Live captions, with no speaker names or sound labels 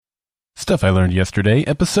Stuff I Learned Yesterday,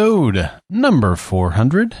 episode number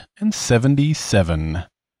 477,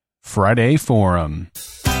 Friday Forum.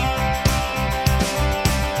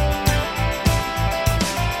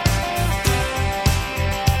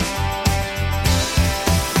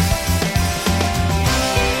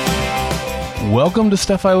 Welcome to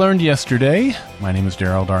Stuff I Learned Yesterday. My name is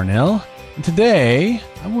Daryl Darnell, and today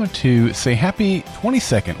I want to say happy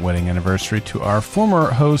 22nd wedding anniversary to our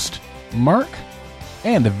former host, Mark,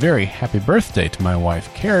 and a very happy birthday to my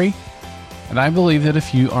wife, Carrie. And I believe that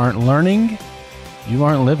if you aren't learning, you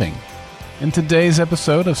aren't living. In today's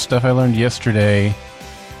episode of Stuff I Learned Yesterday,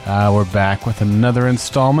 we're back with another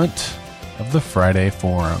installment of the Friday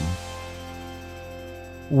Forum.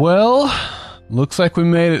 Well, looks like we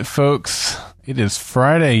made it, folks. It is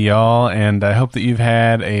Friday, y'all, and I hope that you've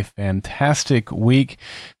had a fantastic week.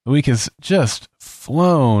 The week has just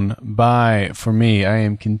flown by for me. I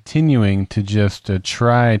am continuing to just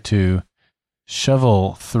try to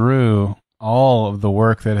shovel through all of the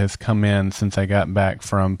work that has come in since I got back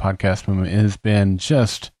from Podcast Movement. It has been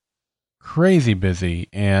just crazy busy,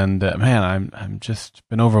 and man, I'm just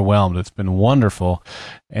been overwhelmed. It's been wonderful,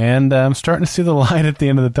 and I'm starting to see the light at the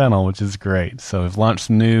end of the tunnel, which is great. So we've launched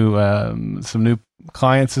some new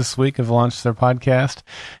clients this week. Have launched their podcast,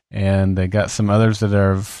 and they got some others that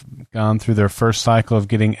have gone through their first cycle of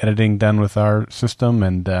getting editing done with our system.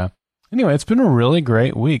 And anyway, it's been a really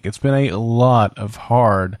great week. It's been a lot of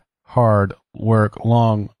hard work,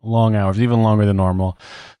 long hours, even longer than normal.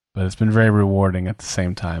 But it's been very rewarding at the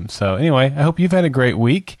same time. So anyway, I hope you've had a great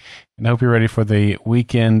week, and I hope you're ready for the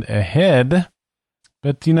weekend ahead.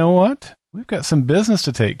 But you know what? We've got some business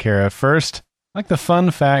to take care of. First, like the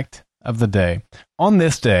fun fact of the day. On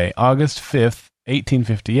this day, August 5th,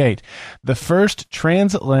 1858, the first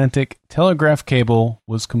transatlantic telegraph cable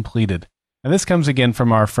was completed. Now, this comes again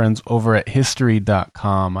from our friends over at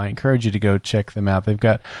history.com. I encourage you to go check them out. They've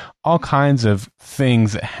got all kinds of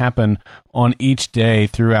things that happen on each day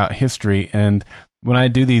throughout history. And when I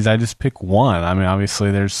do these, I just pick one. I mean, obviously,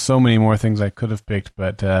 there's so many more things I could have picked.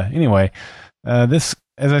 But anyway, this,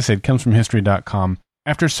 as I said, comes from history.com.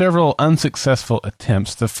 After several unsuccessful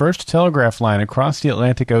attempts, the first telegraph line across the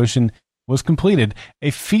Atlantic Ocean was completed, a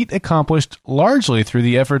feat accomplished largely through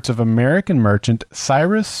the efforts of American merchant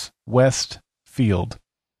Cyrus West Field.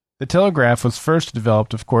 The telegraph was first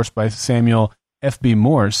developed, of course, by Samuel F.B.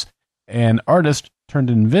 Morse, an artist turned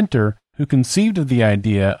inventor who conceived of the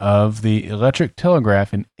idea of the electric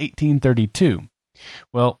telegraph in 1832.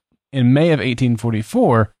 Well, in May of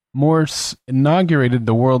 1844, Morse inaugurated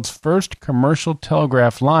the world's first commercial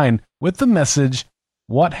telegraph line with the message,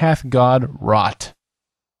 "What hath God wrought?"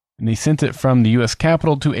 And he sent it from the U.S.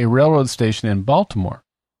 Capitol to a railroad station in Baltimore.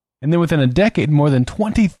 And then within a decade, more than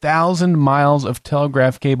 20,000 miles of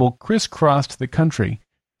telegraph cable crisscrossed the country.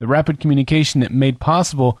 The rapid communication it made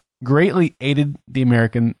possible greatly aided the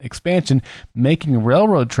American expansion, making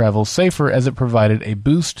railroad travel safer as it provided a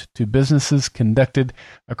boost to businesses conducted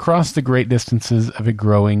across the great distances of a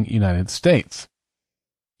growing United States.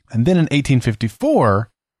 And then in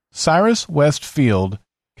 1854, Cyrus West Field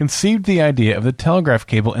conceived the idea of the telegraph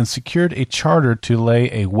cable and secured a charter to lay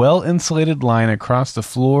a well-insulated line across the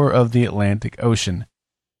floor of the Atlantic Ocean.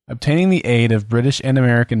 Obtaining the aid of British and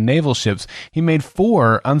American naval ships, he made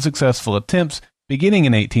 4 unsuccessful attempts beginning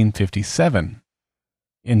in 1857.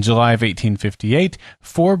 In July of 1858,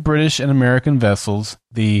 4 British and American vessels,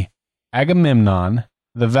 the Agamemnon,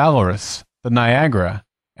 the Valorous, the Niagara,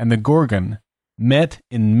 and the Gorgon, met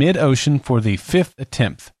in mid-ocean for the 5th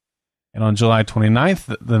attempt. And on July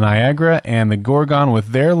 29th, the Niagara and the Gorgon, with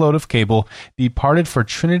their load of cable, departed for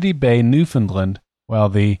Trinity Bay, Newfoundland, while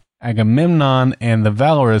the Agamemnon and the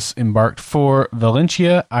Valorous embarked for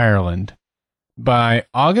Valentia, Ireland. By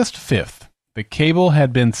August 5th, the cable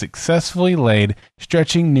had been successfully laid,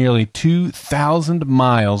 stretching nearly 2,000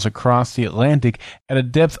 miles across the Atlantic at a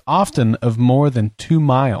depth often of more than 2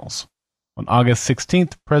 miles. On August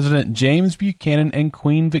 16th, President James Buchanan and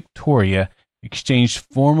Queen Victoria exchanged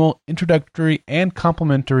formal introductory and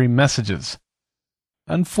complimentary messages.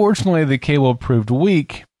 Unfortunately, the cable proved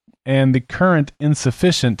weak and the current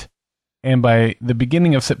insufficient, and by the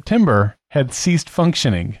beginning of September had ceased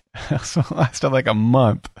functioning. So it lasted like a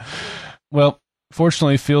month. Well,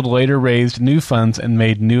 fortunately, Field later raised new funds and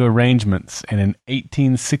made new arrangements, and in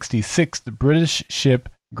 1866, the British ship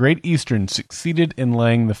Great Eastern succeeded in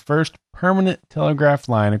laying the first permanent telegraph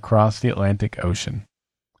line across the Atlantic Ocean.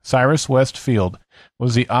 Cyrus West Field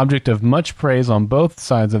was the object of much praise on both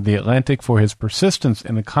sides of the Atlantic for his persistence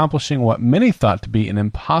in accomplishing what many thought to be an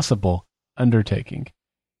impossible undertaking.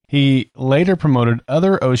 He later promoted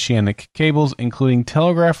other oceanic cables, including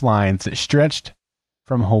telegraph lines that stretched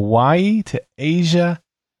from Hawaii to Asia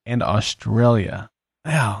and Australia.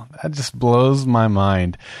 Wow, that just blows my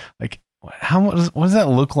mind. Like, what does that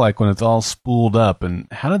look like when it's all spooled up? And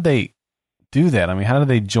how did they do that? I mean, how did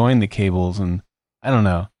they join the cables? And I don't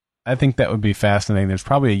know. I think that would be fascinating. There's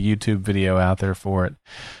probably a YouTube video out there for it.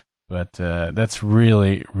 But that's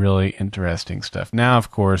really, really interesting stuff. Now, of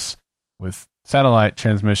course, with satellite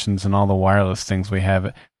transmissions and all the wireless things we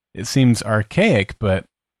have, it seems archaic, but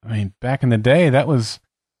I mean, back in the day, that was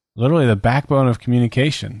literally the backbone of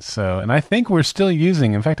communication. So, and I think we're still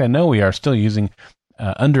using, in fact, I know we are still using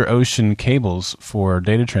under ocean cables for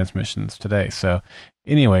data transmissions today. So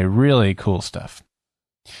anyway, really cool stuff.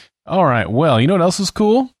 All right. Well, you know what else is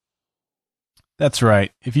cool? That's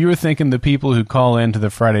right. If you were thinking the people who call into the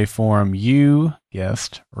Friday Forum, you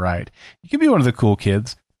guessed right. You can be one of the cool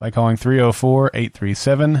kids by calling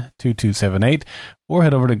 304-837-2278 or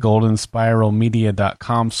head over to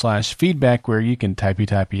goldenspiralmedia.com/feedback where you can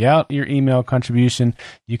typey out your email contribution.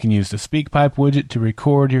 You can use the SpeakPipe widget to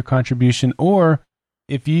record your contribution, or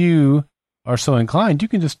if you are so inclined, you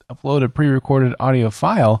can just upload a pre-recorded audio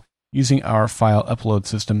file using our file upload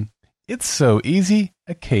system. It's so easy,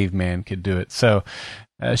 a caveman could do it. So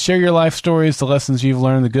share your life stories, the lessons you've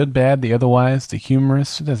learned, the good, bad, the otherwise, the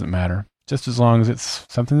humorous. It doesn't matter, just as long as it's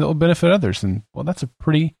something that will benefit others. And, well, that's a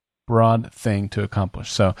pretty broad thing to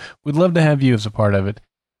accomplish. So we'd love to have you as a part of it.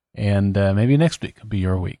 And maybe next week will be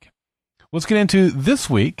your week. Let's get into this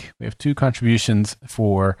week. We have 2 contributions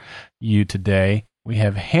for you today. We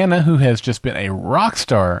have Hannah, who has just been a rock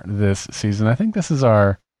star this season. I think this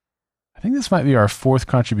might be our 4th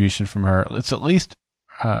contribution from her. It's at least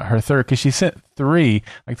her 3rd, because she sent 3,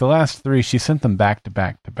 like the last 3, she sent them back to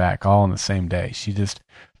back to back, all on the same day. She just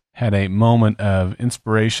had a moment of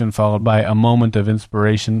inspiration, followed by a moment of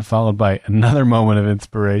inspiration, followed by another moment of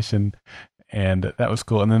inspiration, and that was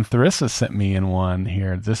cool. And then Theresa sent me in one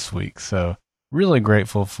here this week, so really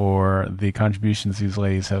grateful for the contributions these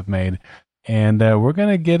ladies have made. And we're going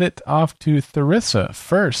to get it off to Theresa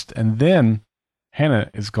first, and then Hannah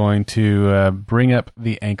is going to bring up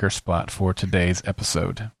the anchor spot for today's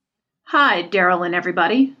episode. Hi, Daryl and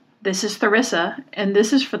everybody. This is Theresa, and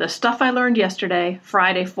this is for the Stuff I Learned Yesterday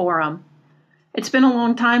Friday Forum. It's been a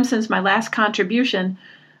long time since my last contribution.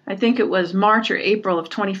 I think it was March or April of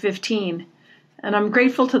 2015, and I'm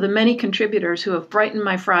grateful to the many contributors who have brightened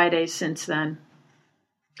my Fridays since then.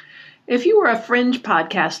 If you were a Fringe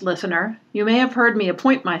podcast listener, you may have heard me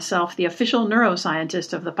appoint myself the official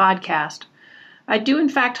neuroscientist of the podcast. I do in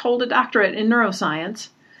fact hold a doctorate in neuroscience,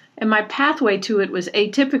 and my pathway to it was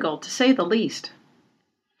atypical, to say the least.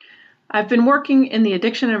 I've been working in the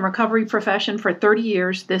addiction and recovery profession for 30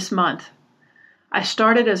 years this month. I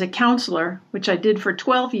started as a counselor, which I did for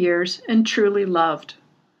 12 years and truly loved.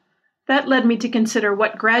 That led me to consider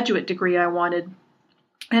what graduate degree I wanted,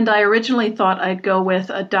 and I originally thought I'd go with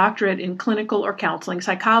a doctorate in clinical or counseling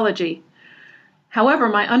psychology. However,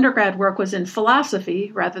 my undergrad work was in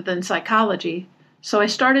philosophy rather than psychology, so I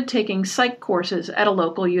started taking psych courses at a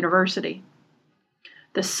local university.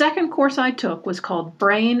 The second course I took was called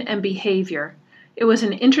Brain and Behavior. It was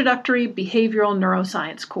an introductory behavioral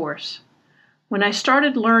neuroscience course. When I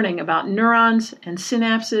started learning about neurons and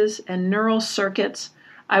synapses and neural circuits,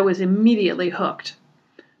 I was immediately hooked.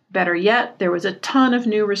 Better yet, there was a ton of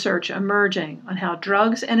new research emerging on how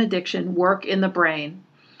drugs and addiction work in the brain.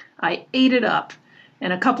 I ate it up,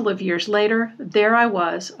 and a couple of years later, there I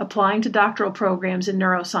was, applying to doctoral programs in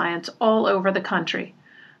neuroscience all over the country.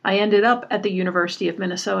 I ended up at the University of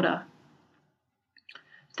Minnesota.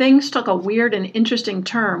 Things took a weird and interesting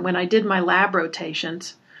turn when I did my lab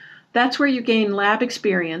rotations. That's where you gain lab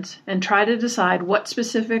experience and try to decide what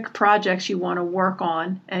specific projects you want to work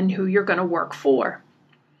on and who you're going to work for.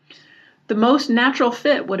 The most natural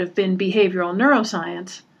fit would have been behavioral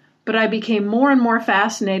neuroscience, but I became more and more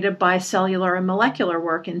fascinated by cellular and molecular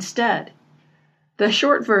work instead. The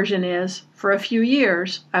short version is, for a few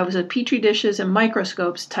years, I was a petri dishes and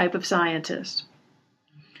microscopes type of scientist.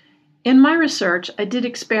 In my research, I did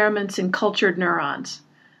experiments in cultured neurons.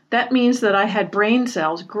 That means that I had brain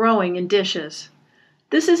cells growing in dishes.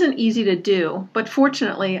 This isn't easy to do, but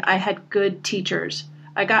fortunately I had good teachers.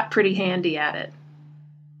 I got pretty handy at it.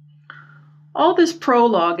 All this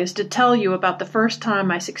prologue is to tell you about the first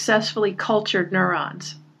time I successfully cultured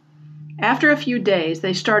neurons. After a few days,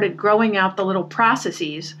 they started growing out the little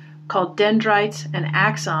processes called dendrites and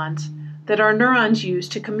axons that our neurons use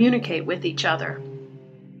to communicate with each other.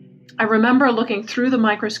 I remember looking through the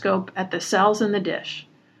microscope at the cells in the dish.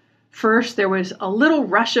 First, there was a little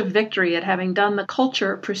rush of victory at having done the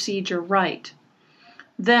culture procedure right.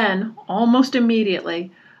 Then, almost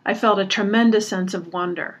immediately, I felt a tremendous sense of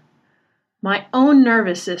wonder. My own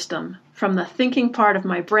nervous system, from the thinking part of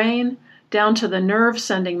my brain down to the nerves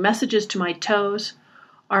sending messages to my toes,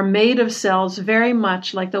 are made of cells very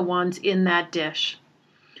much like the ones in that dish.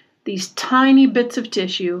 These tiny bits of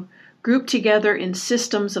tissue, grouped together in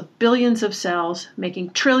systems of billions of cells,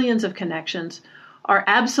 making trillions of connections, are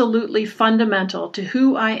absolutely fundamental to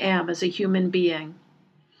who I am as a human being.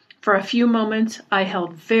 For a few moments, I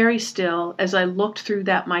held very still as I looked through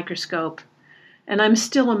that microscope, and I'm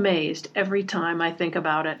still amazed every time I think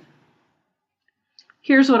about it.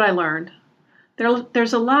 Here's what I learned.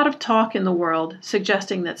 There's a lot of talk in the world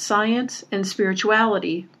suggesting that science and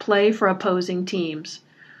spirituality play for opposing teams.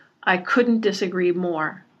 I couldn't disagree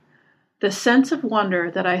more. The sense of wonder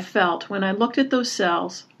that I felt when I looked at those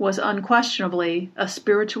cells was unquestionably a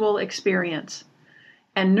spiritual experience.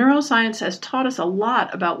 And neuroscience has taught us a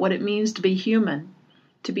lot about what it means to be human,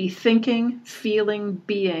 to be thinking, feeling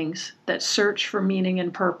beings that search for meaning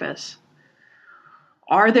and purpose.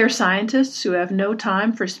 Are there scientists who have no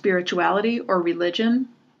time for spirituality or religion?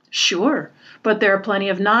 Sure, but there are plenty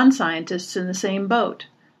of non-scientists in the same boat,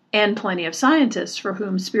 and plenty of scientists for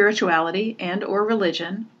whom spirituality and or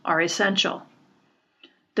religion are essential.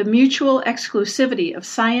 The mutual exclusivity of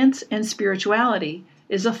science and spirituality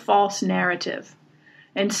is a false narrative.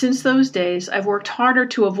 And since those days, I've worked harder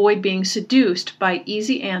to avoid being seduced by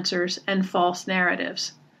easy answers and false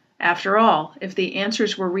narratives. After all, if the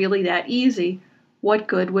answers were really that easy, what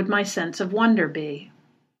good would my sense of wonder be?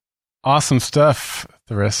 Awesome stuff,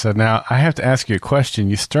 Theresa. Now, I have to ask you a question.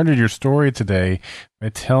 You started your story today by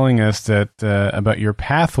telling us that about your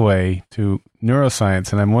pathway to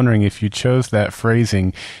neuroscience, and I'm wondering if you chose that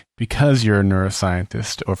phrasing because you're a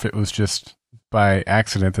neuroscientist, or if it was just by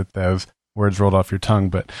accident that those words rolled off your tongue.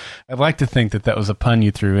 But I'd like to think that that was a pun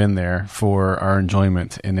you threw in there for our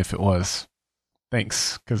enjoyment, and if it was,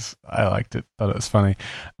 thanks, because I liked it. Thought it was funny.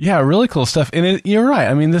 Yeah, really cool stuff. And you're right.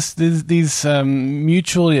 I mean, these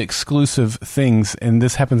mutually exclusive things, and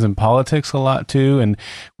this happens in politics a lot too, and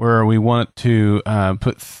where we want to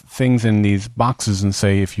put things in these boxes and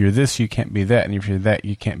say, if you're this, you can't be that, and if you're that,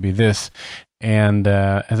 you can't be this. And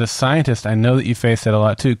as a scientist, I know that you face that a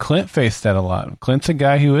lot too. Clint faced that a lot. Clint's a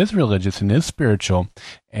guy who is religious and is spiritual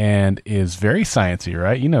and is very sciencey,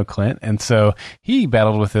 right? You know Clint. And so he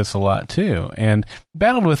battled with this a lot too, and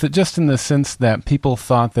battled with it just in the sense that people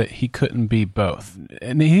thought that he couldn't be both.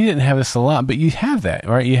 And he didn't have this a lot, but you have that,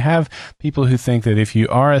 right? You have people who think that if you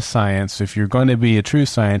are a science, if you're going to be a true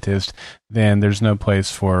scientist, then there's no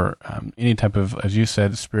place for any type of, as you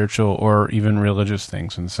said, spiritual or even religious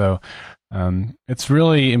things. And so it's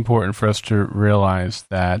really important for us to realize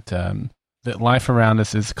that that life around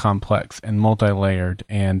us is complex and multi-layered,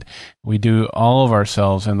 and we do all of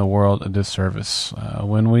ourselves and the world a disservice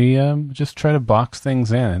when we just try to box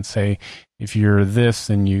things in and say, if you're this,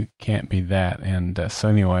 then you can't be that. And so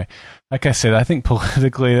anyway, like I said, I think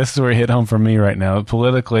politically, this is where it hit home for me right now.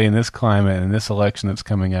 Politically, in this climate and this election that's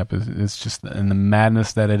coming up, is just in the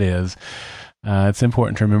madness that it is. It's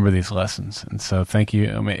important to remember these lessons. And so thank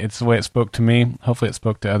you. I mean, it's the way it spoke to me. Hopefully it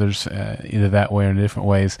spoke to others either that way or in different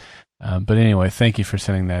ways. But anyway, thank you for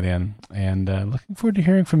sending that in. And looking forward to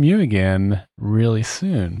hearing from you again really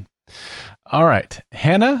soon. All right.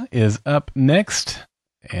 Hannah is up next.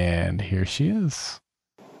 And here she is.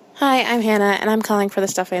 Hi, I'm Hannah, and I'm calling for the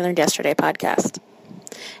Stuff I Learned Yesterday podcast.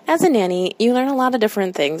 As a nanny, you learn a lot of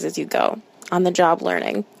different things as you go, on the job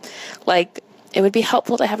learning. Like, it would be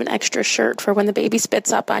helpful to have an extra shirt for when the baby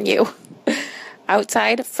spits up on you.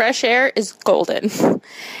 Outside, fresh air is golden.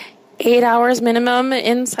 8 hours minimum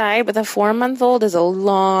inside with a 4-month-old is a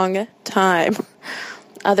long time.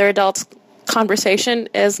 Other adults' conversation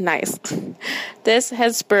is nice. This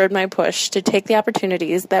has spurred my push to take the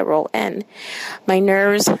opportunities that roll in. My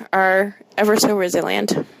nerves are ever so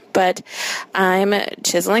resilient, but I'm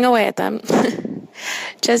chiseling away at them.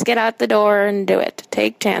 Just get out the door and do it.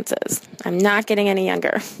 Take chances. I'm not getting any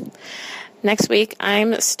younger. Next week,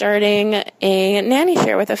 I'm starting a nanny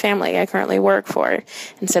share with a family I currently work for.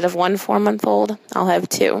 Instead of 1 4-month-old, I'll have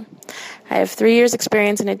 2. I have 3 years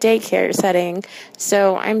experience in a daycare setting,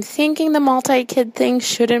 so I'm thinking the multi-kid thing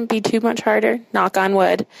shouldn't be too much harder, knock on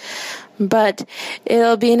wood. But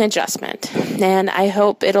it'll be an adjustment, and I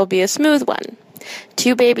hope it'll be a smooth one.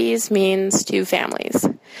 2 babies means 2 families.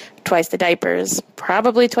 Twice the diapers,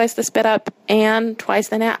 probably twice the spit up, and twice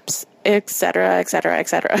the naps, etc., etc.,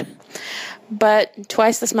 etc. But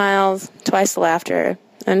twice the smiles, twice the laughter,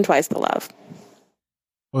 and twice the love.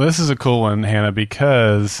 Well, this is a cool one, Hannah,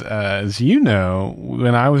 because as you know,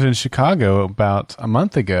 when I was in Chicago about a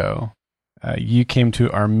month ago, you came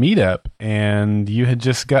to our meetup, and you had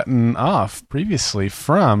just gotten off previously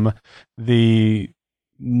from the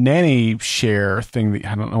nanny share thing that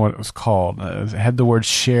I don't know what it was called. It had the word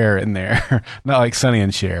share in there, not like Sonny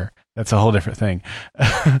and Cher. That's a whole different thing.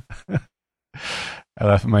 I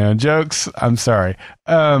laugh at my own jokes. I'm sorry.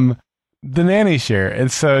 The nanny share.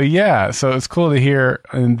 And so, yeah, so it's cool to hear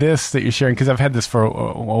in this that you're sharing, because I've had this for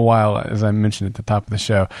a while, as I mentioned at the top of the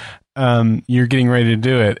show. You're getting ready to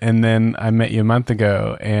do it, and then I met you a month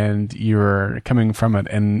ago, and you were coming from it,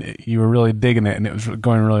 and you were really digging it, and it was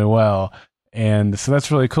going really well. And so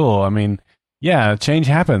that's really cool. I mean, yeah, change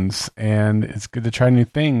happens, and it's good to try new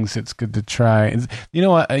things. It's good to try. You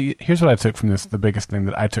know what? Here's what I took from this. The biggest thing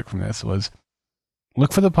that I took from this was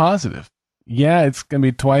look for the positive. Yeah, it's going to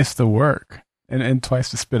be twice the work, and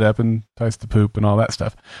twice the spit up and twice the poop and all that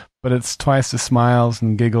stuff. But it's twice the smiles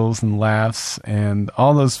and giggles and laughs and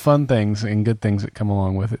all those fun things and good things that come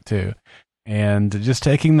along with it too. And just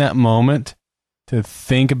taking that moment to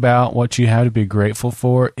think about what you have to be grateful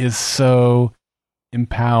for is so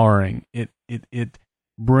empowering. It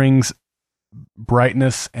brings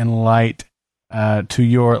brightness and light to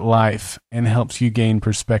your life and helps you gain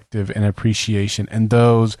perspective and appreciation. And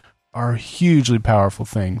those are hugely powerful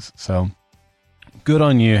things. So good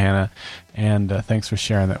on you, Hannah. And thanks for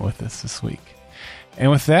sharing that with us this week. And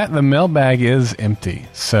with that, the mailbag is empty.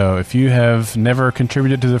 So if you have never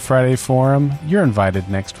contributed to the Friday Forum, you're invited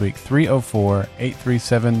next week,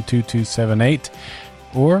 304-837-2278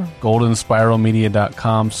 or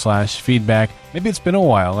goldenspiralmedia.com/feedback. Maybe it's been a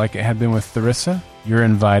while, like it had been with Theresa. You're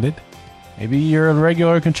invited. Maybe you're a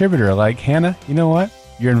regular contributor like Hannah. You know what?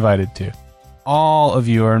 You're invited too. All of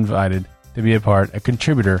you are invited to be a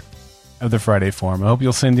contributor of the Friday Forum. I hope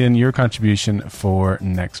you'll send in your contribution for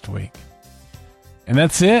next week. And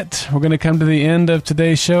that's it. We're going to come to the end of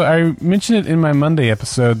today's show. I mentioned it in my Monday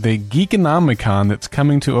episode, the Geekonomicon that's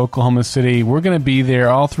coming to Oklahoma City. We're going to be there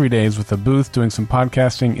all 3 days with a booth, doing some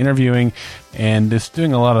podcasting, interviewing, and just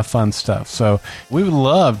doing a lot of fun stuff. So we would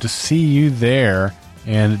love to see you there.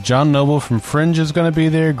 And John Noble from Fringe is going to be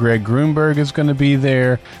there. Greg Grunberg is going to be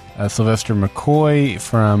there. Sylvester McCoy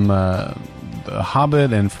from The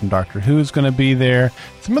Hobbit and from Doctor Who is going to be there.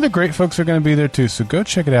 Some other great folks are going to be there too. So go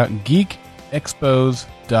check it out,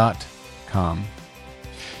 geekexpos.com.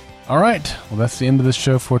 All right. Well, that's the end of the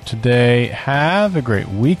show for today. Have a great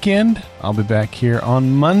weekend. I'll be back here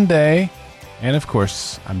on Monday. And of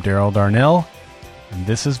course, I'm Daryl Darnell, and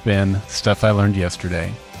this has been Stuff I Learned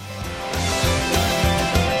Yesterday.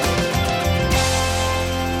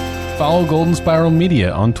 Follow Golden Spiral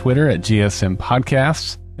Media on Twitter at GSM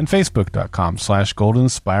Podcasts and Facebook.com/Golden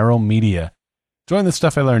Spiral Media. Join the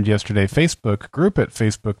Stuff I Learned Yesterday Facebook group at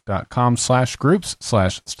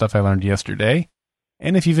Facebook.com/groups/Stuff I Learned Yesterday.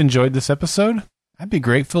 And if you've enjoyed this episode, I'd be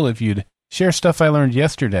grateful if you'd share Stuff I Learned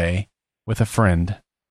Yesterday with a friend.